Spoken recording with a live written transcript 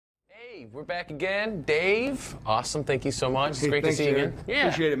Hey, we're back again. Dave, awesome. Thank you so much. It's great to thanks, see you Jared. again. Yeah.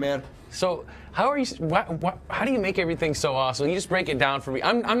 Appreciate it, man. So, how are you? How do you make everything so awesome? You just break it down for me.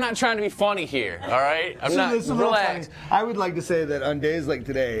 I'm not trying to be funny here. All right. I'm not. Relax. I would like to say that on days like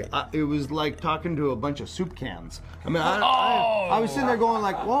today, it was like talking to a bunch of soup cans. I mean, I was sitting there going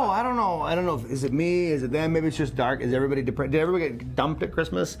like, whoa, I don't know. Is it me? Is it them? Maybe it's just dark. Is everybody depressed? Did everybody get dumped at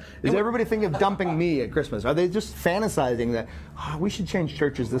Christmas? Is everybody thinking of dumping me at Christmas? Are they just fantasizing that we should change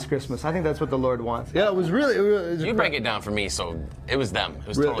churches this Christmas? I think that's what the Lord wants. Yeah, it was really. You break it down for me, so it was them. It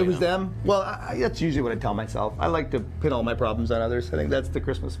was really, totally it was them. Well, that's usually what I tell myself. I like to pin all my problems on others. I think that's the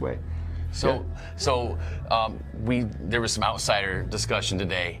Christmas way. So there was some outsider discussion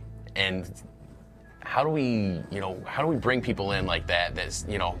today, and how do we bring people in like that? That's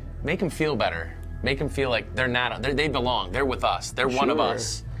make them feel better, make them feel like they belong. They're with us. They're one of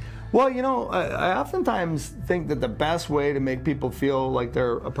us. Well, I oftentimes think that the best way to make people feel like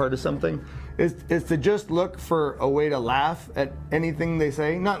they're a part of something is to just look for a way to laugh at anything they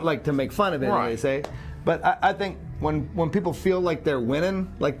say, not like to make fun of anything they say, but I think when people feel like they're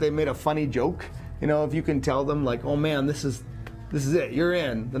winning, like they made a funny joke, if you can tell them like, oh man, this is it, you're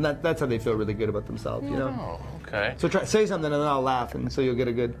in, then that's how they feel really good about themselves, Oh, okay. So say something and then I'll laugh, and so you'll get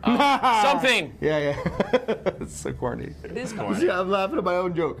a good something. Yeah. It's so corny. It is corny. See, I'm laughing at my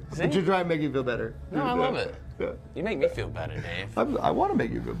own joke. See? But you try and make you feel better. No, I love it. Yeah. You make me feel better, Dave. I want to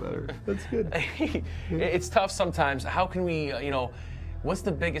make you feel better. That's good. It's tough sometimes. How can we, what's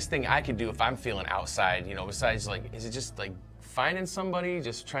the biggest thing I could do if I'm feeling outside, besides is it just like finding somebody,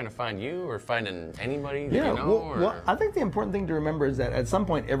 just trying to find you, or finding anybody that you know? Well, I think the important thing to remember is that at some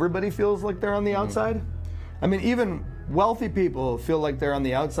point everybody feels like they're on the outside. I mean, even wealthy people feel like they're on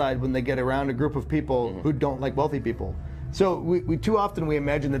the outside when they get around a group of people who don't like wealthy people. So we too often we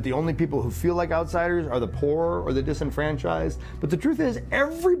imagine that the only people who feel like outsiders are the poor or the disenfranchised. But the truth is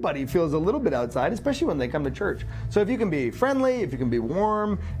everybody feels a little bit outside, especially when they come to church. So if you can be friendly, if you can be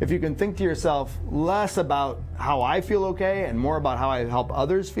warm, if you can think to yourself less about how I feel okay and more about how I help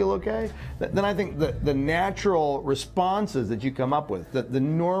others feel okay, then I think the natural responses that you come up with, the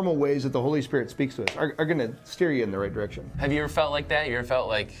normal ways that the Holy Spirit speaks to us are going to steer you in the right direction. Have you ever felt like that? You ever felt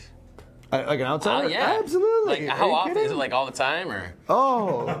like an outsider? Yeah. Absolutely. Like, how often? Is it like all the time, or?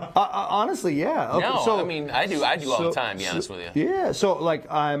 Honestly, yeah. Okay, no, I mean, I do all the time, to be honest with you. Yeah, so like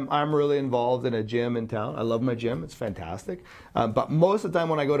I'm really involved in a gym in town. I love my gym, it's fantastic. But most of the time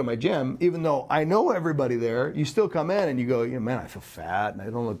when I go to my gym, even though I know everybody there, you still come in and you go, man, I feel fat and I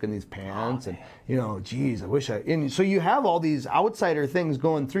don't look in these pants and, geez, I wish and so you have all these outsider things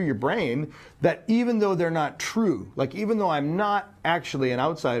going through your brain that even though they're not true, like even though I'm not actually an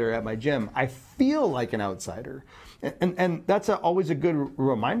outsider at my gym, I feel like an outsider. And that's always a good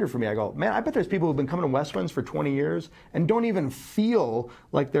reminder for me. I go, man, I bet there's people who've been coming to Westwinds for 20 years and don't even feel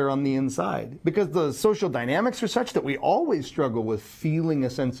like they're on the inside, because the social dynamics are such that we always struggle with feeling a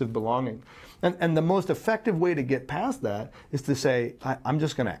sense of belonging. And the most effective way to get past that is to say, I'm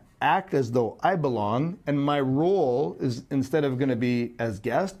just going to act as though I belong, and my role is, instead of going to be as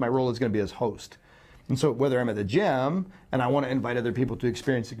guest, my role is going to be as host. And so whether I'm at the gym and I want to invite other people to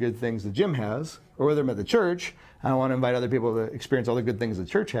experience the good things the gym has, or whether I'm at the church and I want to invite other people to experience all the good things the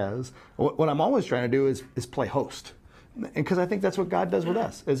church has, what I'm always trying to do is play host. Because I think that's what God does with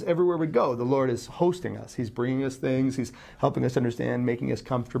us. Is everywhere we go, the Lord is hosting us. He's bringing us things. He's helping us understand, making us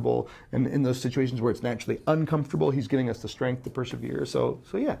comfortable. And in those situations where it's naturally uncomfortable, He's giving us the strength to persevere. So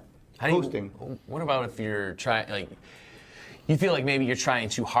yeah, hosting. What about if you're trying, you feel like maybe you're trying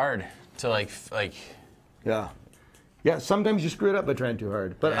too hard to Yeah, sometimes you screw it up by trying too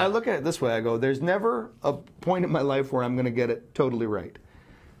hard. But I look at it this way. I go, there's never a point in my life where I'm going to get it totally right.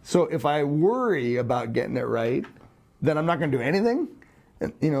 So if I worry about getting it right, then I'm not going to do anything.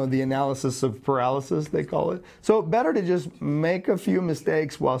 The analysis of paralysis, they call it. So better to just make a few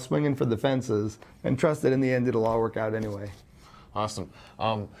mistakes while swinging for the fences and trust that in the end it'll all work out anyway. Awesome.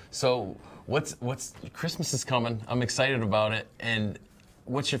 So what's Christmas is coming. I'm excited about it. And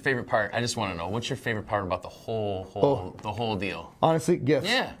what's your favorite part? I just want to know. What's your favorite part about the whole deal? Honestly, gifts.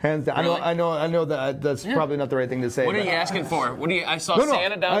 Yeah. Hands down. Really? I know that's probably not the right thing to say. What are you asking for? I saw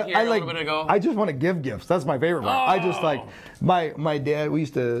Santa down here a little bit ago. I just want to give gifts. That's my favorite part. I just like my dad. We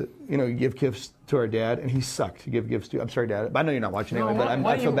used to give gifts to our dad, and he sucked to give gifts to. I'm sorry, Dad. I know you're not watching anyway, but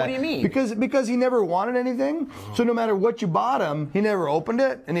I feel bad. What do you mean? Because he never wanted anything. So no matter what you bought him, he never opened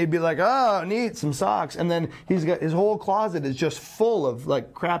it, and he'd be like, "Oh, neat, some socks." And then he's got his whole closet is just full of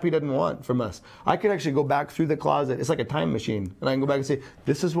like crap he doesn't want from us. I could actually go back through the closet. It's like a time machine, and I can go back and say,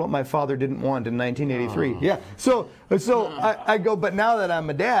 "This is what my father didn't want in 1983." Yeah. So I go, but now that I'm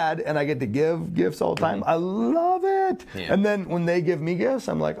a dad and I get to give gifts all the time, I love it. Yeah. And then when they give me gifts,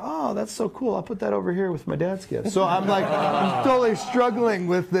 I'm like, oh, that's so cool. I'll put that over here with my dad's gift. So I'm like, I'm totally struggling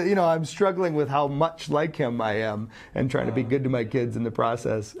with I'm struggling with how much like him I am, and trying to be good to my kids in the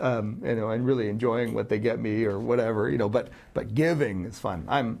process. And really enjoying what they get me or whatever. But giving is fun.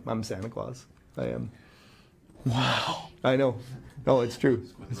 I'm Santa Claus. I am. Wow. I know. No, it's true.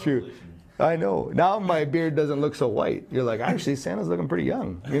 It's true. I know. Now my beard doesn't look so white. You're like, actually, Santa's looking pretty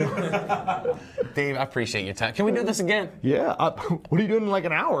young. Dave, I appreciate your time. Can we do this again? Yeah. What are you doing in like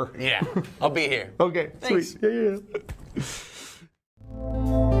an hour? Yeah. I'll be here. Okay. Thanks. Sweet. Yeah.